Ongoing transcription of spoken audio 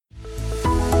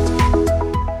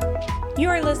You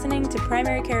are listening to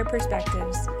Primary Care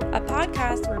Perspectives, a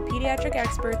podcast where pediatric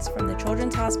experts from the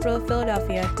Children's Hospital of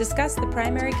Philadelphia discuss the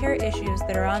primary care issues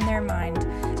that are on their mind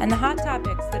and the hot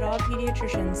topics that all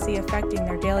pediatricians see affecting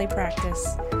their daily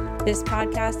practice. This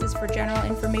podcast is for general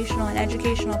informational and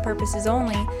educational purposes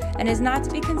only and is not to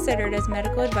be considered as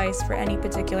medical advice for any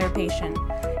particular patient.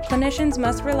 Clinicians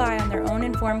must rely on their own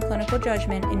informed clinical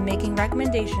judgment in making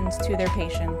recommendations to their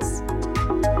patients.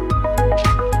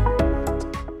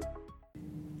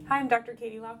 Hi, I'm Dr.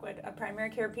 Katie Lockwood, a primary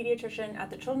care pediatrician at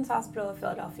the Children's Hospital of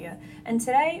Philadelphia, and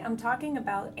today I'm talking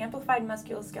about amplified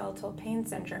musculoskeletal pain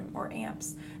syndrome, or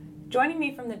AMPS. Joining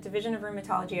me from the Division of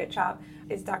Rheumatology at CHOP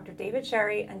is Dr. David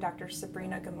Sherry and Dr.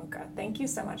 Sabrina Gamuka. Thank you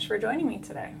so much for joining me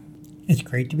today. It's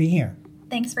great to be here.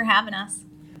 Thanks for having us.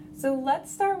 So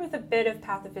let's start with a bit of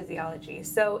pathophysiology.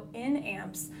 So in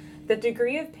AMPS, the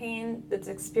degree of pain that's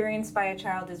experienced by a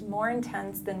child is more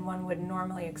intense than one would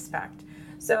normally expect.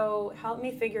 So help me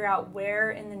figure out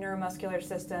where in the neuromuscular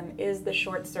system is the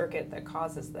short circuit that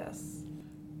causes this.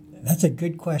 That's a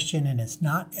good question, and it's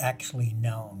not actually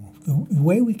known. The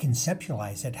way we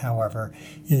conceptualize it, however,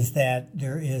 is that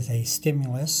there is a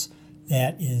stimulus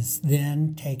that is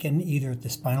then taken either at the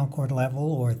spinal cord level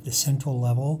or at the central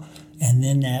level, and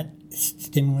then that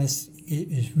stimulus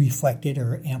is reflected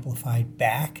or amplified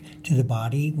back to the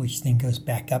body, which then goes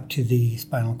back up to the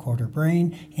spinal cord or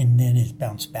brain, and then is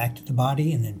bounced back to the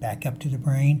body and then back up to the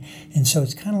brain. And so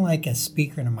it's kind of like a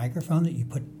speaker and a microphone that you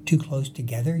put too close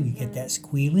together, you get that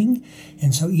squealing.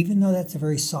 And so even though that's a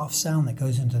very soft sound that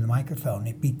goes into the microphone,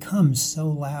 it becomes so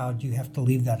loud you have to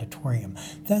leave the auditorium.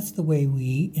 That's the way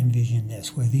we envision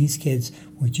this, where these kids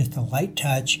were just a light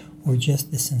touch or just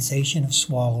the sensation of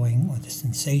swallowing or the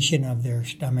sensation of their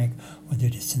stomach or the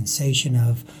sensation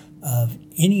of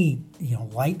any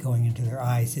light going into their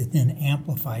eyes is then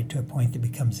amplified to a point that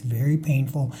becomes very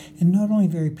painful, and not only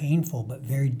very painful but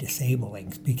very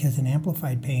disabling, because in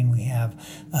amplified pain we have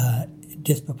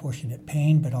disproportionate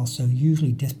pain but also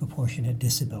usually disproportionate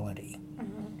disability.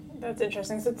 That's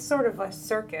interesting. So it's sort of a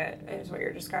circuit is what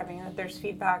you're describing, that there's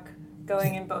feedback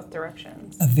going in both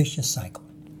directions. A vicious cycle.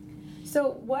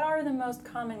 So what are the most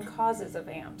common causes of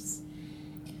AMPS?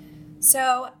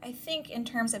 So I think in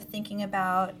terms of thinking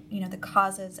about, the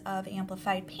causes of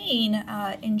amplified pain,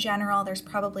 in general, there's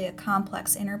probably a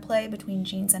complex interplay between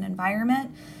genes and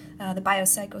environment. The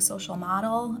biopsychosocial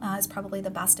model is probably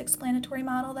the best explanatory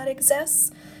model that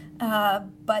exists.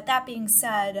 But that being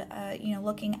said,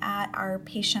 looking at our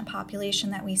patient population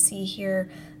that we see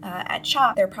here at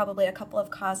CHOP, there are probably a couple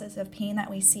of causes of pain that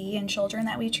we see in children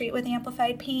that we treat with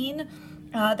amplified pain.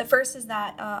 The first is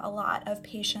that a lot of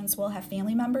patients will have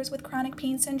family members with chronic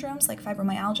pain syndromes like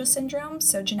fibromyalgia syndrome,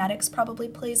 so genetics probably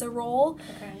plays a role,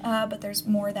 but there's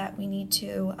more that we need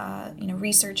to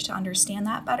research to understand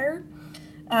that better.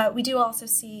 We do also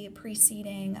see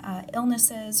preceding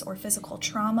illnesses or physical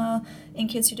trauma in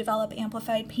kids who develop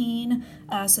amplified pain,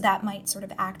 so that might sort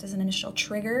of act as an initial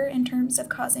trigger in terms of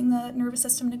causing the nervous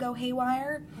system to go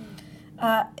haywire.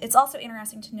 It's also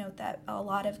interesting to note that a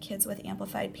lot of kids with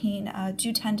amplified pain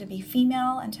do tend to be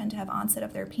female and tend to have onset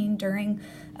of their pain during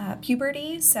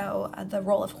puberty, so the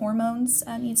role of hormones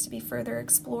needs to be further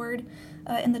explored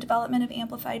in the development of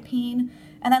amplified pain.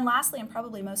 And then lastly, and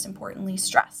probably most importantly,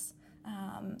 stress.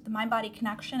 The mind-body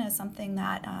connection is something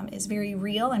that is very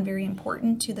real and very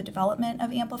important to the development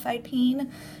of amplified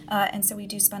pain, and so we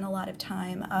do spend a lot of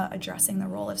time addressing the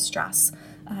role of stress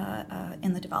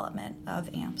in the development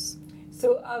of AMPS.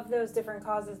 So of those different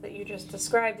causes that you just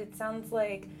described, it sounds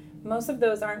like most of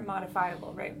those aren't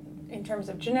modifiable, right? In terms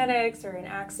of genetics or an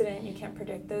accident, you can't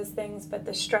predict those things, but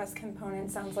the stress component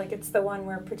sounds like it's the one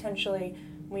where potentially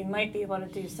we might be able to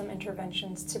do some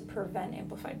interventions to prevent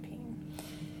amplified pain.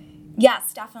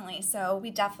 Yes, definitely. So we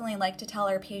definitely like to tell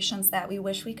our patients that we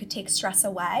wish we could take stress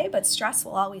away, but stress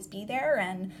will always be there,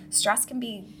 and stress can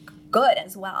be good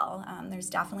as well. There's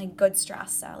definitely good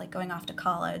stress, like going off to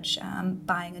college,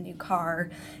 buying a new car.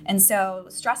 And so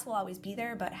stress will always be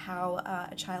there, but how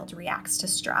a child reacts to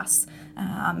stress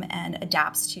and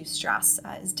adapts to stress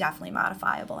is definitely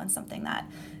modifiable and something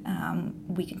that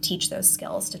we can teach those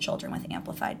skills to children with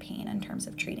amplified pain in terms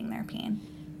of treating their pain.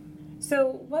 So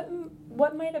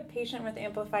what might a patient with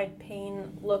amplified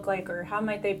pain look like, or how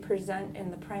might they present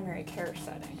in the primary care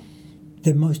setting?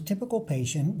 The most typical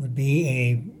patient would be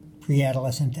a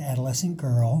pre-adolescent to adolescent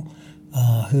girl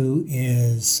who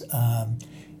is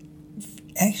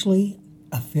actually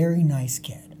a very nice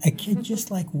kid. A kid just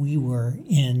like we were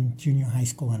in junior high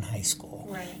school and high school.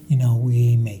 Right.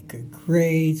 We make good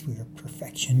grades, we are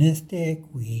perfectionistic,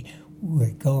 we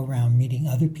we go around meeting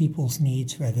other people's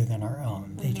needs rather than our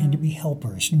own. They tend to be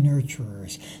helpers,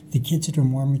 nurturers, the kids that are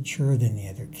more mature than the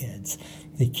other kids,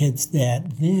 the kids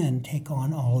that then take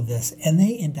on all of this, and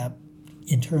they end up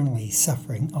internally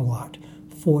suffering a lot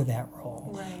for that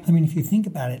role. Right. I mean, if you think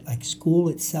about it, like school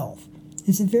itself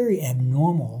is a very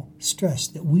abnormal stress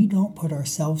that we don't put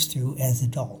ourselves through as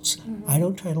adults. I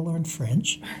don't try to learn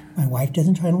French. My wife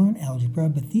doesn't try to learn algebra,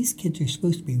 but these kids are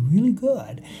supposed to be really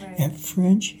good at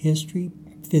French, history,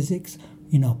 physics,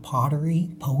 pottery,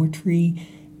 poetry,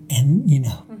 and,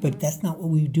 but that's not what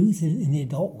we do in the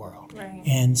adult world. Right.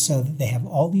 And so they have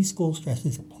all these school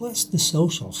stresses plus the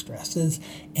social stresses,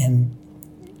 and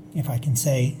if I can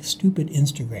say, stupid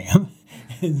Instagram,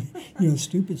 and,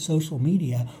 stupid social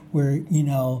media where,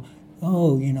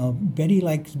 Betty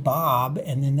likes Bob,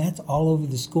 and then that's all over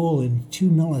the school in 2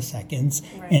 milliseconds,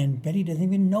 and Betty doesn't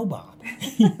even know Bob.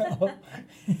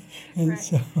 And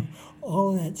so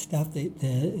all of that stuff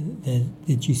that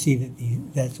you see,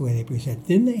 that's the way they present.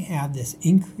 Then they have this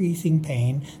increasing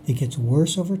pain that gets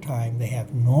worse over time. They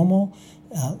have normal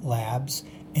labs,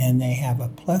 and they have a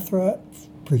plethora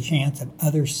perchance of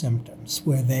other symptoms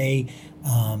where they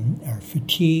are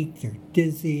fatigued, they're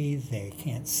dizzy, they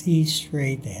can't see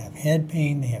straight, they have head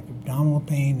pain, they have abdominal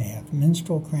pain, they have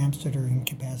menstrual cramps that are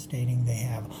incapacitating, they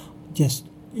have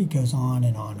it goes on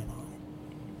and on and on.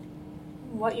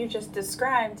 What you just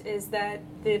described is that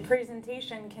the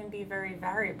presentation can be very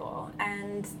variable,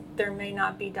 and there may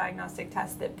not be diagnostic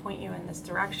tests that point you in this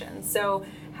direction. So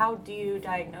how do you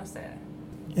diagnose it?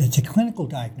 It's a clinical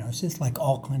diagnosis, like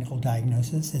all clinical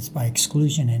diagnosis. It's by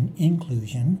exclusion and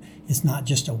inclusion. It's not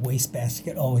just a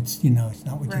wastebasket. It's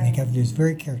not what you think of. There's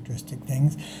very characteristic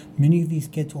things. Many of these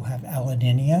kids will have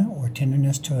allodynia, or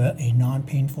tenderness to a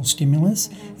non-painful stimulus.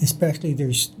 Especially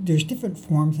there's different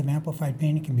forms of amplified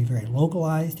pain. It can be very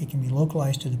localized. It can be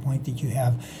localized to the point that you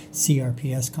have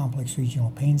CRPS, complex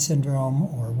regional pain syndrome,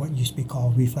 or what used to be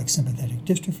called reflex sympathetic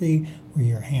dystrophy, where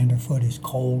your hand or foot is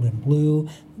cold and blue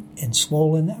and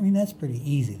swollen. I mean, that's pretty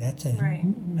easy. That's a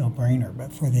no-brainer.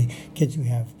 But for the kids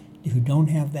who don't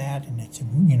have that, and it's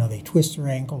they twist their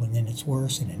ankle and then it's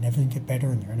worse and it never gets better,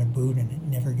 and they're in a boot and it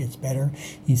never gets better.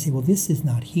 You say, well, this is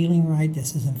not healing right.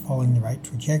 This isn't following the right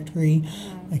trajectory.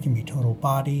 It can be total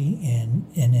body, and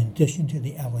in addition to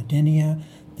the allodynia,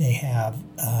 they have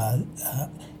a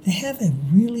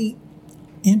really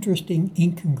interesting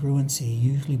incongruency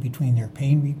usually between their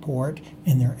pain report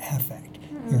and their affect.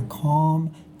 They're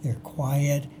calm, they're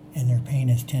quiet, and their pain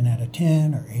is 10 out of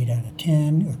 10 or 8 out of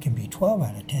 10, or it can be 12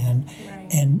 out of 10,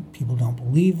 and people don't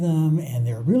believe them, and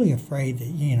they're really afraid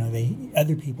that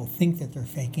other people think that they're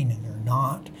faking and they're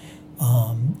not,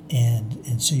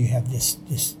 and so you have this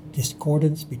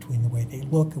discordance between the way they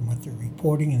look and what they're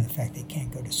reporting, and the fact they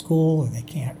can't go to school, or they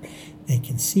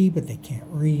can see but they can't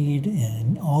read,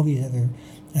 and all these other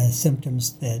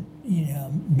symptoms that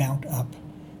mount up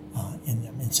in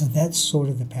them. And so that's sort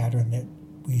of the pattern that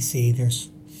we see. There's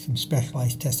some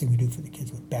specialized testing we do for the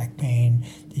kids with back pain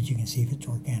that you can see if it's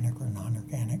organic or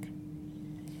non-organic.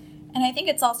 And I think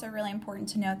it's also really important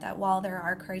to note that while there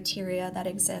are criteria that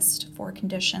exist for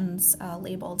conditions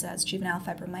labeled as juvenile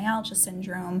fibromyalgia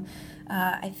syndrome,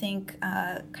 I think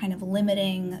kind of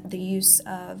limiting the use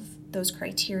of those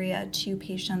criteria to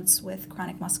patients with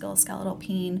chronic musculoskeletal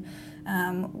pain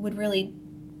would really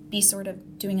be sort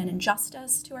of doing an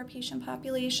injustice to our patient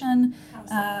population.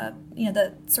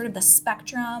 The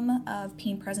spectrum of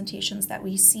pain presentations that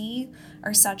we see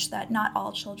are such that not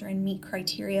all children meet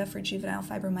criteria for juvenile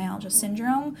fibromyalgia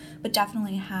syndrome, but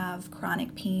definitely have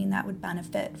chronic pain that would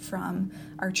benefit from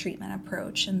our treatment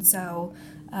approach. And so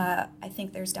I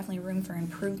think there's definitely room for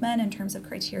improvement in terms of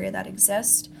criteria that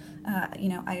exist.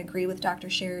 I agree with Dr.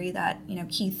 Sherry that,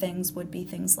 key things would be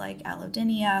things like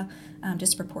allodynia,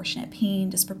 disproportionate pain,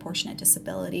 disproportionate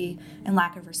disability, and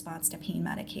lack of response to pain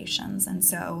medications. And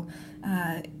so,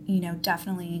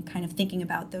 definitely kind of thinking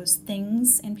about those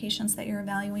things in patients that you're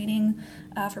evaluating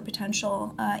for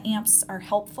potential AMPS are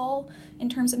helpful in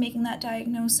terms of making that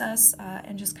diagnosis,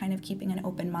 and just kind of keeping an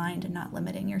open mind and not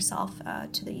limiting yourself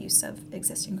to the use of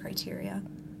existing criteria.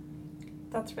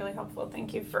 That's really helpful.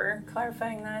 Thank you for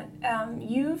clarifying that.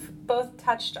 You've both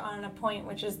touched on a point,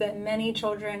 which is that many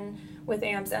children with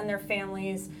AMPS and their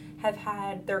families have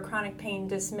had their chronic pain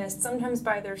dismissed, sometimes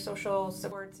by their social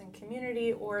supports and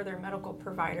community or their medical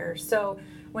provider. So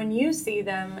when you see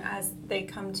them as they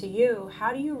come to you,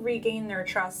 how do you regain their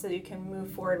trust so that you can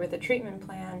move forward with a treatment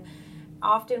plan,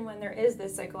 often when there is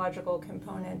this psychological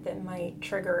component that might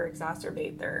trigger or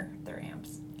exacerbate their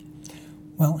AMPS?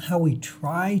 Well, how we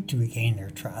try to regain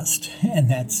their trust, and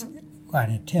that's quite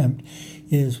an attempt,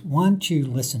 is one, to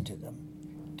listen to them,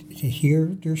 to hear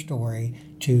their story,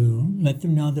 to let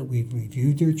them know that we've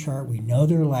reviewed their chart, we know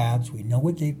their labs, we know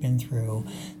what they've been through,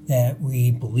 that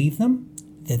we believe them,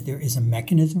 that there is a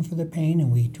mechanism for the pain,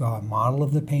 and we draw a model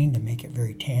of the pain to make it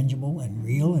very tangible and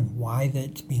real and why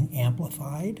that's being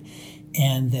amplified,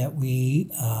 and that we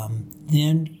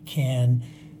then can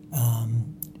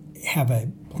have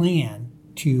a plan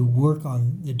to work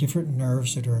on the different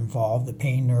nerves that are involved, the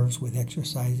pain nerves with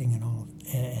exercising and all,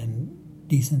 and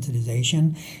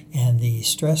desensitization, and the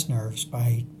stress nerves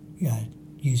by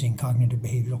using cognitive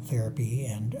behavioral therapy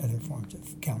and other forms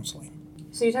of counseling.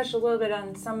 So you touched a little bit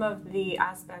on some of the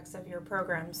aspects of your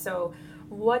program. So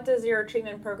what does your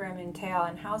treatment program entail,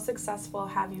 and how successful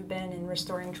have you been in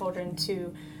restoring children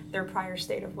to their prior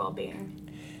state of well-being?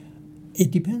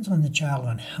 It depends on the child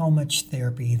on how much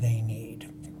therapy they need,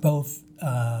 both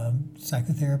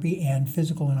psychotherapy and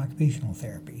physical and occupational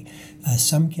therapy.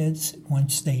 Some kids,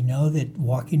 once they know that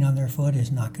walking on their foot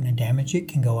is not going to damage it,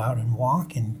 can go out and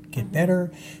walk and get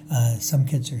better. Some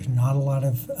kids, there's not a lot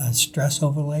of stress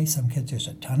overlay. Some kids, there's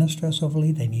a ton of stress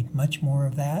overlay. They need much more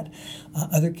of that.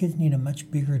 Other kids need a much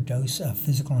bigger dose of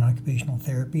physical and occupational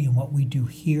therapy. And what we do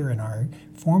here in our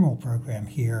formal program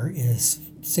here is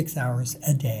 6 hours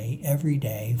a day, every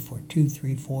day for 2,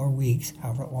 3, 4 weeks,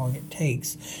 however long it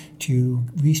takes, to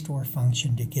restore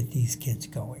function to get these kids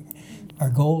going. Our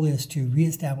goal is to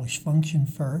reestablish function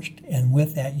first, and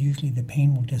with that, usually the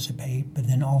pain will dissipate, but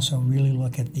then also really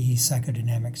look at the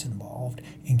psychodynamics involved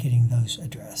in getting those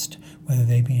addressed, whether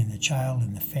they be in the child,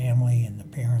 in the family, in the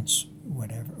parents,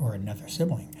 whatever, or another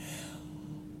sibling.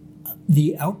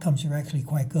 The outcomes are actually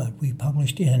quite good. We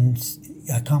published in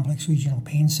Complex Regional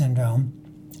Pain Syndrome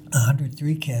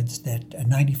 103 kids that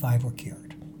 95 were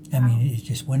cured. I mean, it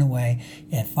just went away.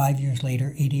 At 5 years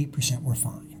later, 88% were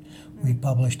fine. We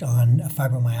published on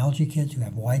fibromyalgia kids who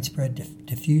have widespread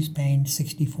diffuse pain,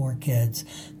 64 kids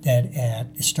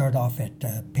that start off at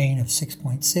pain of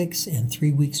 6.6. In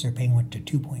 3 weeks, their pain went to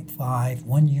 2.5.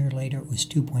 1 year later, it was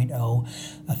 2.0.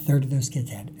 A third of those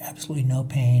kids had absolutely no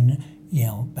pain. You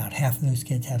know, about half of those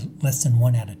kids had less than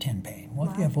 1 out of 10 pain. Well,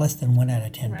 if you have less than 1 out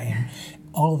of 10 pain,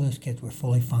 all of those kids were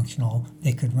fully functional.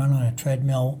 They could run on a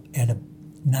treadmill at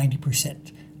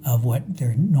 90% of what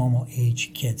their normal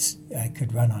age kids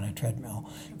could run on a treadmill.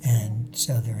 And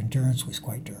so their endurance was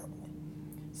quite durable.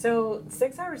 So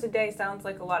 6 hours a day sounds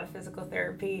like a lot of physical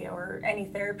therapy or any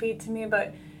therapy to me,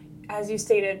 but as you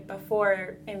stated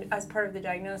before, as part of the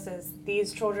diagnosis,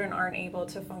 these children aren't able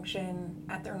to function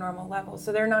at their normal level.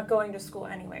 So they're not going to school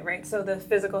anyway, right? So the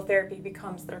physical therapy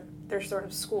becomes their sort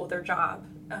of school, their job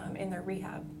in their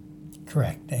rehab.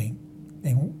 Correct.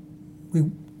 We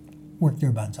work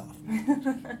their butts off.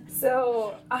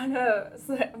 So on a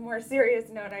more serious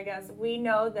note, I guess, we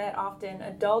know that often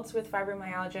adults with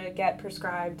fibromyalgia get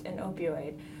prescribed an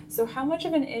opioid. So how much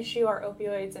of an issue are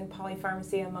opioids and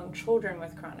polypharmacy among children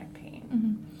with chronic pain?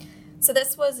 Mm-hmm. So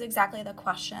this was exactly the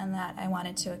question that I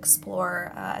wanted to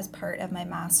explore as part of my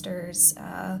master's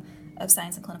of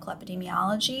science and clinical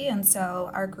epidemiology. And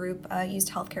so our group used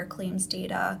healthcare claims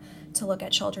data to look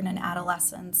at children and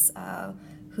adolescents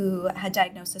who had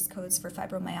diagnosis codes for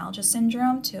fibromyalgia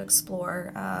syndrome to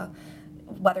explore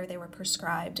whether they were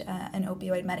prescribed an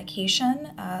opioid medication.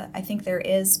 I think there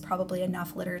is probably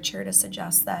enough literature to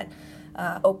suggest that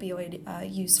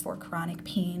opioid use for chronic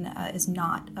pain is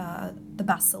not the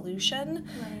best solution.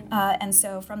 Right. And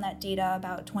so from that data,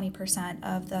 about 20%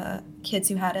 of the kids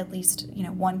who had at least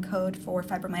one code for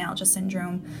fibromyalgia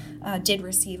syndrome did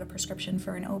receive a prescription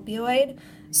for an opioid.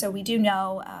 So we do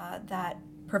know that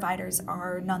providers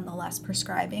are nonetheless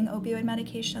prescribing opioid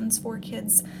medications for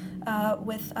kids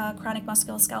with chronic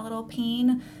musculoskeletal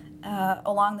pain.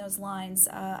 Along those lines,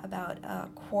 about a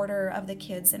quarter of the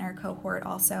kids in our cohort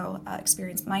also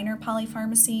experienced minor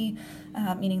polypharmacy,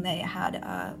 meaning they had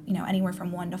anywhere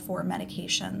from 1 to 4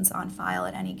 medications on file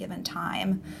at any given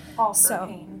time. All for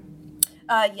pain.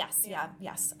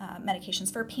 Yes.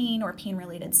 Medications for pain or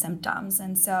pain-related symptoms.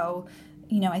 And so,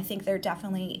 I think there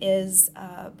definitely is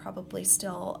probably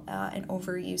still an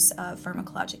overuse of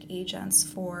pharmacologic agents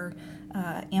for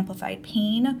amplified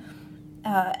pain.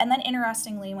 And then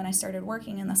interestingly, when I started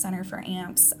working in the Center for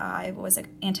AMPS, I was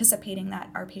anticipating that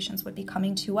our patients would be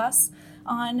coming to us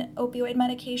on opioid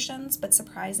medications, but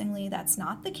surprisingly, that's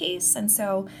not the case. And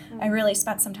so I really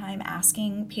spent some time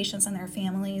asking patients and their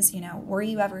families, were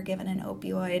you ever given an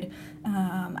opioid?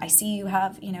 I see you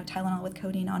have, Tylenol with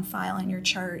codeine on file in your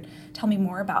chart. Tell me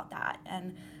more about that.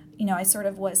 And I sort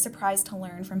of was surprised to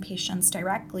learn from patients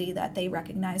directly that they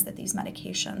recognize that these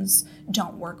medications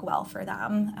don't work well for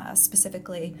them.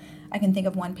 Specifically, I can think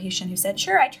of one patient who said,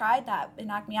 sure, I tried that. It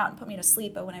knocked me out and put me to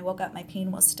sleep, but when I woke up, my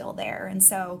pain was still there. And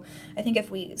so I think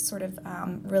if we sort of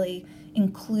really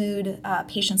include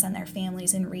patients and their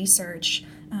families in research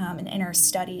and in our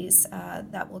studies,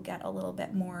 that will get a little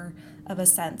bit more of a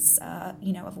sense,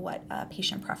 of what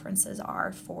patient preferences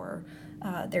are for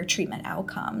their treatment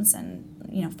outcomes. And,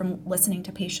 from listening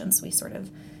to patients, we sort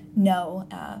of know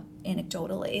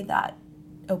anecdotally that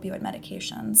opioid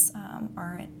medications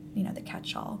aren't, the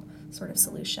catch-all sort of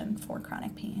solution for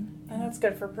chronic pain. And that's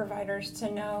good for providers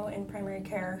to know in primary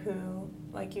care who,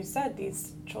 like you said,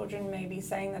 these children may be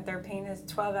saying that their pain is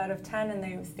 12 out of 10 and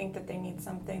they think that they need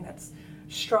something that's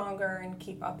stronger and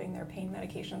keep upping their pain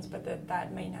medications, but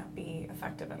that may not be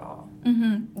effective at all.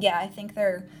 Mm-hmm. Yeah, I think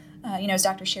there, as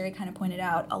Dr. Sherry kind of pointed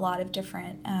out, a lot of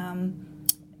different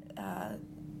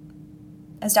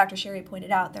as Dr. Sherry pointed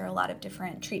out, there are a lot of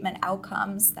different treatment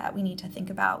outcomes that we need to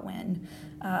think about when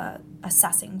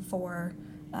assessing for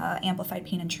amplified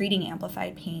pain and treating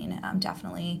amplified pain.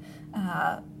 Definitely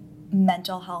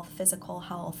mental health, physical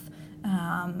health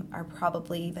are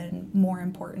probably even more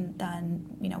important than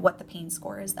what the pain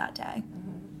score is that day.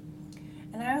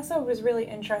 Mm-hmm. And I also was really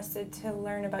interested to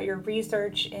learn about your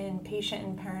research in patient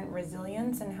and parent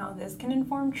resilience and how this can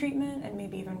inform treatment and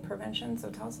maybe even prevention.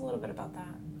 So tell us a little bit about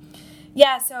that.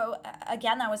 Yeah, so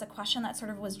again, that was a question that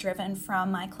sort of was driven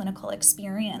from my clinical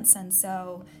experience. And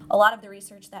so a lot of the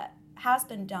research that has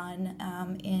been done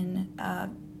in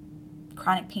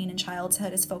chronic pain in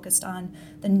childhood is focused on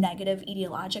the negative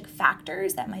etiologic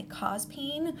factors that might cause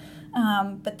pain.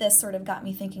 But this sort of got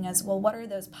me thinking as, well, what are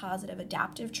those positive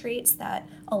adaptive traits that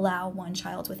allow one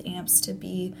child with AMPS to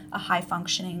be a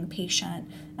high-functioning patient?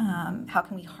 How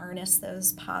can we harness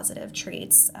those positive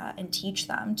traits and teach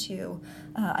them to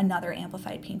another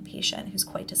amplified pain patient who's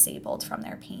quite disabled from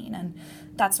their pain? And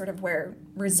that's sort of where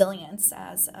resilience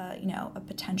as a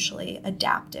potentially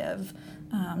adaptive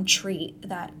trait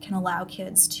that can allow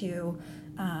kids to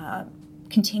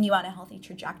continue on a healthy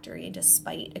trajectory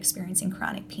despite experiencing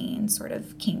chronic pain sort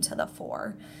of came to the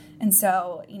fore. And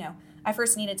so, I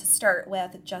first needed to start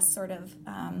with just sort of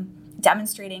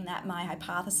demonstrating that my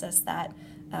hypothesis that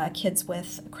kids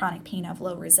with chronic pain have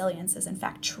low resilience is in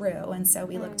fact true. And so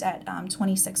we looked at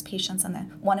 26 patients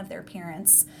and one of their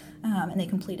parents, and they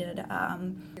completed a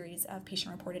series of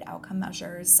patient-reported outcome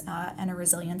measures and a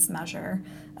resilience measure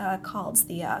called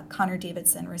the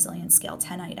Connor-Davidson Resilience Scale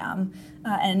 10-item.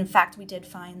 And in fact, we did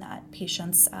find that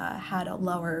patients had a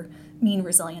lower mean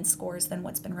resilience scores than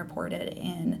what's been reported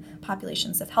in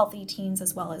populations of healthy teens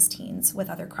as well as teens with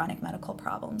other chronic medical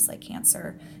problems like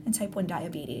cancer and type 1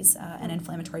 diabetes and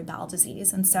inflammatory bowel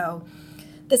disease. And so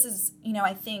this is,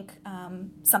 I think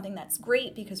something that's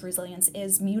great because resilience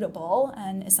is mutable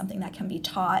and is something that can be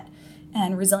taught.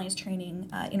 And resilience training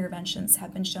interventions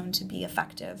have been shown to be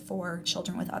effective for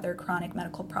children with other chronic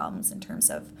medical problems in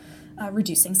terms of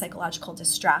reducing psychological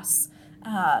distress.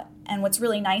 And what's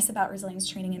really nice about resilience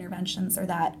training interventions are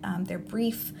that they're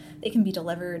brief. They can be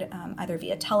delivered either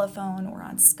via telephone or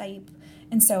on Skype.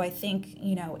 And so I think,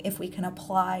 if we can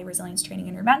apply resilience training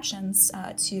interventions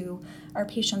to our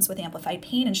patients with amplified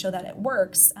pain and show that it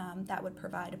works, that would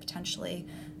provide a potentially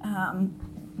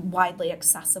widely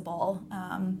accessible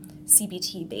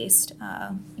CBT-based,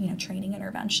 training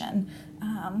intervention,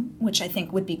 which I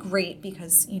think would be great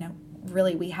because,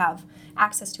 really we have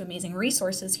access to amazing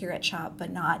resources here at CHOP,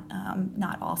 but not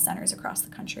all centers across the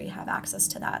country have access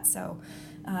to that. So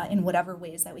in whatever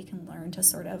ways that we can learn to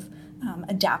sort of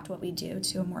adapt what we do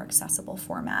to a more accessible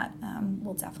format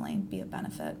will definitely be a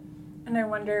benefit. And I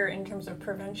wonder, in terms of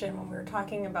prevention, when we were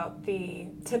talking about the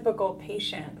typical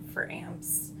patient for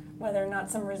AMPS, whether or not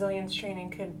some resilience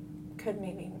training could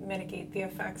maybe mitigate the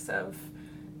effects of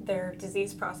their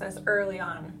disease process early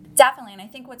on. Definitely, and I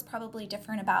think what's probably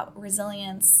different about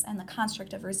resilience and the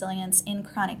construct of resilience in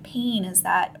chronic pain is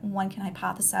that one can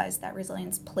hypothesize that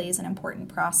resilience plays an important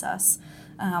process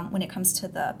when it comes to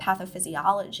the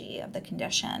pathophysiology of the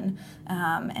condition.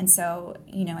 And so,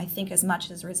 I think as much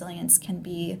as resilience can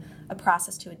be a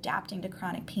process to adapting to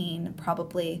chronic pain,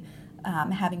 probably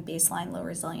having baseline low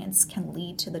resilience can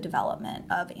lead to the development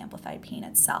of amplified pain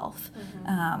itself.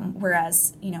 Mm-hmm.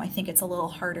 Whereas, I think it's a little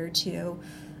harder to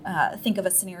think of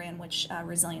a scenario in which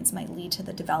resilience might lead to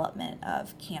the development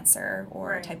of cancer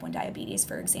or type 1 diabetes,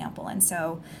 for example. And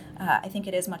so I think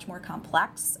it is much more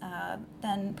complex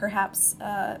than perhaps,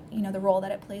 the role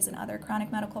that it plays in other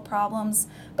chronic medical problems,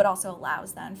 but also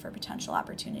allows then for potential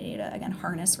opportunity to, again,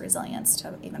 harness resilience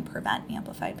to even prevent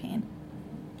amplified pain.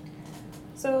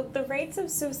 So the rates of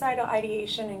suicidal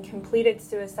ideation and completed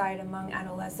suicide among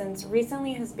adolescents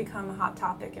recently has become a hot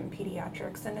topic in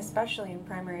pediatrics and especially in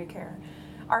primary care.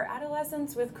 Are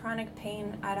adolescents with chronic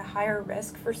pain at a higher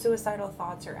risk for suicidal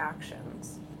thoughts or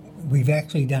actions? We've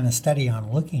actually done a study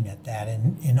on looking at that,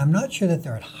 and I'm not sure that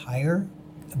they're at higher,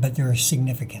 but they're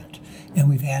significant. And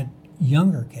we've had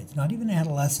younger kids, not even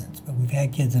adolescents, but we've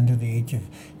had kids under the age of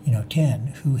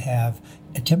 10 who have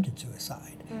attempted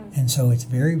suicide. And so it's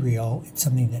very real. It's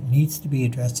something that needs to be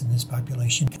addressed in this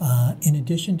population. In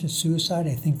addition to suicide,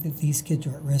 I think that these kids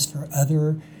are at risk for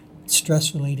other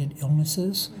stress-related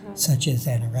illnesses, such as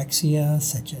anorexia,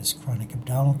 such as chronic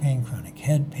abdominal pain, chronic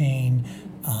head pain,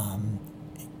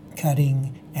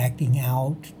 cutting, acting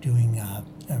out, doing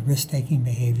risk-taking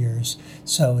behaviors.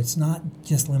 So it's not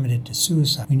just limited to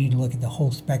suicide. We need to look at the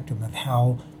whole spectrum of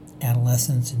how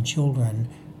adolescents and children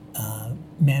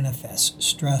manifest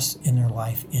stress in their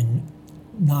life in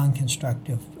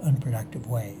non-constructive, unproductive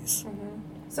ways.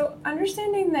 So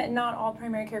understanding that not all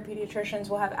primary care pediatricians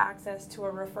will have access to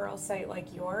a referral site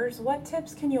like yours, what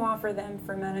tips can you offer them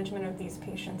for management of these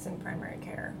patients in primary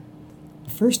care?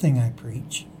 The first thing I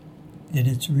preach, that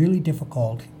it's really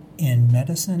difficult in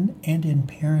medicine and in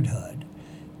parenthood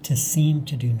to seem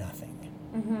to do nothing.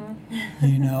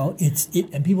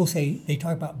 And people say, they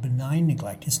talk about benign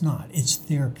neglect. It's not. It's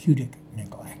therapeutic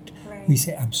neglect. Right. We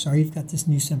say, I'm sorry you've got this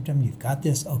new symptom. You've got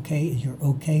this. Okay, you're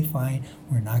okay, fine.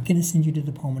 We're not going to send you to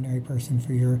the pulmonary person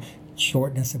for your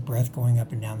shortness of breath going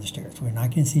up and down the stairs. We're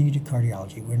not going to send you to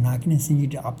cardiology. We're not going to send you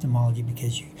to ophthalmology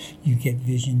because you get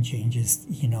vision changes,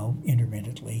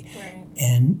 intermittently. Right.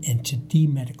 And to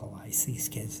demedicalize these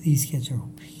kids. These kids are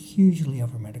hugely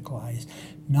over-medicalized.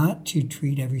 Not to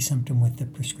treat every symptom with the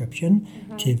prescription,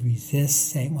 to resist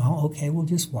saying, well, okay, we'll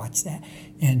just watch that,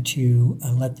 and to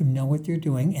let them know what they're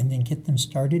doing and then get them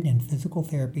started in physical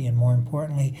therapy, and more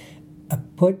importantly,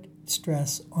 put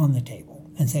stress on the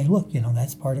table and say, look,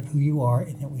 that's part of who you are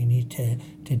and that we need to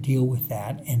deal with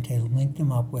that, and to link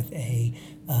them up with a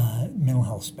mental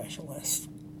health specialist.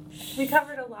 We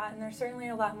covered a lot, and there's certainly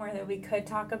a lot more that we could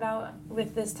talk about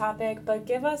with this topic, but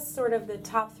give us sort of the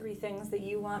top 3 things that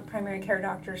you want primary care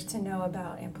doctors to know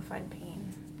about amplified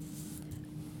pain.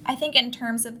 I think in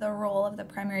terms of the role of the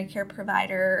primary care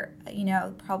provider,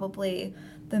 probably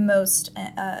the most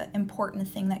important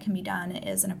thing that can be done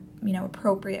is an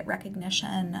appropriate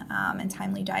recognition and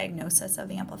timely diagnosis of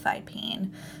amplified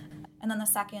pain. And then the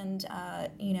second,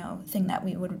 thing that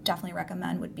we would definitely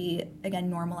recommend would be,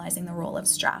 again, normalizing the role of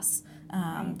stress.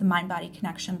 The mind-body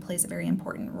connection plays a very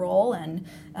important role, and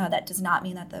that does not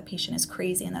mean that the patient is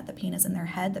crazy and that the pain is in their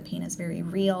head. The pain is very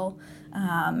real,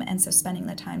 and so spending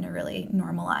the time to really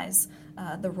normalize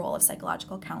the role of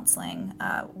psychological counseling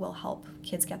will help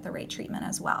kids get the right treatment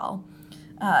as well.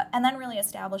 And then really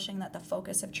establishing that the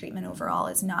focus of treatment overall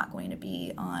is not going to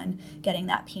be on getting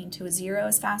that pain to a 0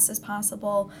 as fast as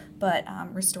possible, but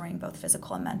restoring both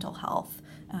physical and mental health.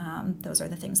 Those are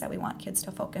the things that we want kids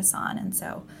to focus on, and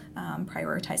so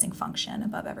prioritizing function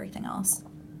above everything else.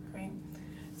 Great.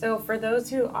 So for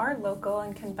those who are local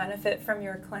and can benefit from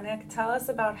your clinic, tell us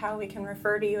about how we can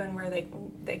refer to you and where they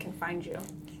can find you.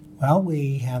 Well,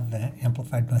 we have the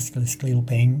Amplified Musculoskeletal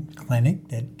Pain Clinic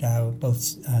that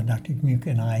both Dr.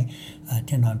 Muka and I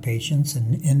attend on patients.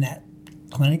 And in that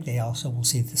clinic, they also will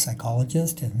see the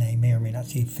psychologist, and they may or may not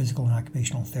see a physical and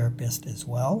occupational therapist as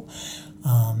well.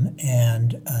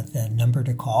 And the number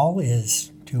to call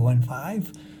is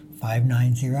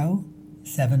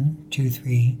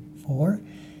 215-590-7234.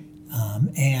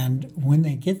 And when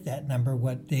they get that number,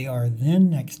 what they are then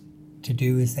next to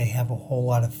do is they have a whole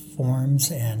lot of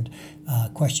forms and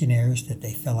questionnaires that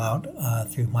they fill out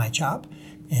through MyChop,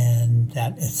 and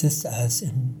that assists us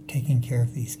in taking care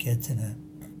of these kids in a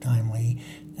timely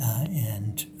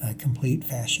and complete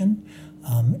fashion.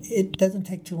 It doesn't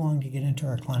take too long to get into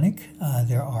our clinic.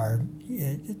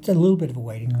 It's a little bit of a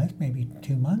waiting list, maybe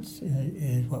 2 months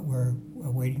is what our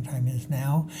waiting time is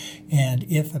now. And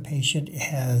if a patient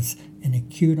has an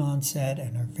acute onset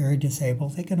and are very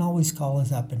disabled, they can always call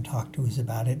us up and talk to us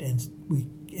about it. And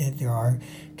there are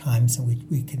times in which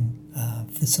we can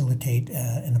facilitate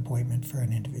an appointment for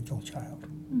an individual child.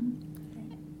 Mm-hmm.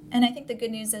 And I think the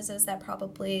good news is that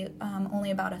probably only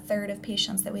about a third of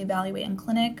patients that we evaluate in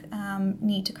clinic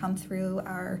need to come through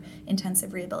our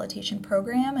intensive rehabilitation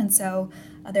program. And so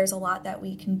there's a lot that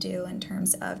we can do in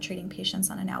terms of treating patients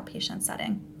on an outpatient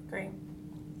setting. Great.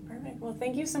 Perfect. Well,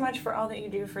 thank you so much for all that you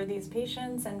do for these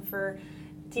patients and for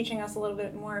teaching us a little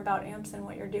bit more about AMPS and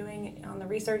what you're doing on the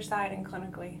research side and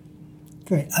clinically.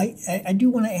 Great. I do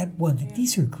want to add one thing.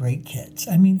 These are great kids.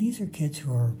 I mean, these are kids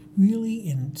who are really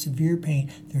in severe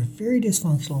pain. They're very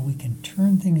dysfunctional. We can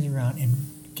turn things around and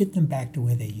get them back to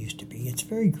where they used to be. It's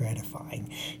very gratifying.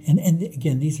 And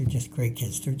again, these are just great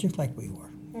kids. They're just like we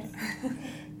were.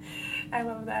 I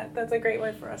love that. That's a great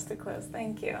way for us to close.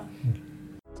 Thank you.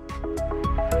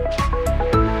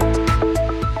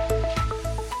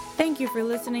 Thank you for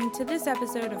listening to this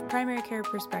episode of Primary Care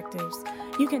Perspectives.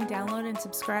 You can download and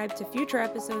subscribe to future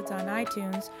episodes on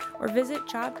iTunes or visit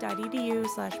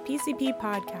chop.edu/PCP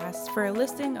podcasts for a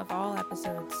listing of all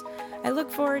episodes. I look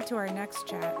forward to our next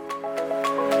chat.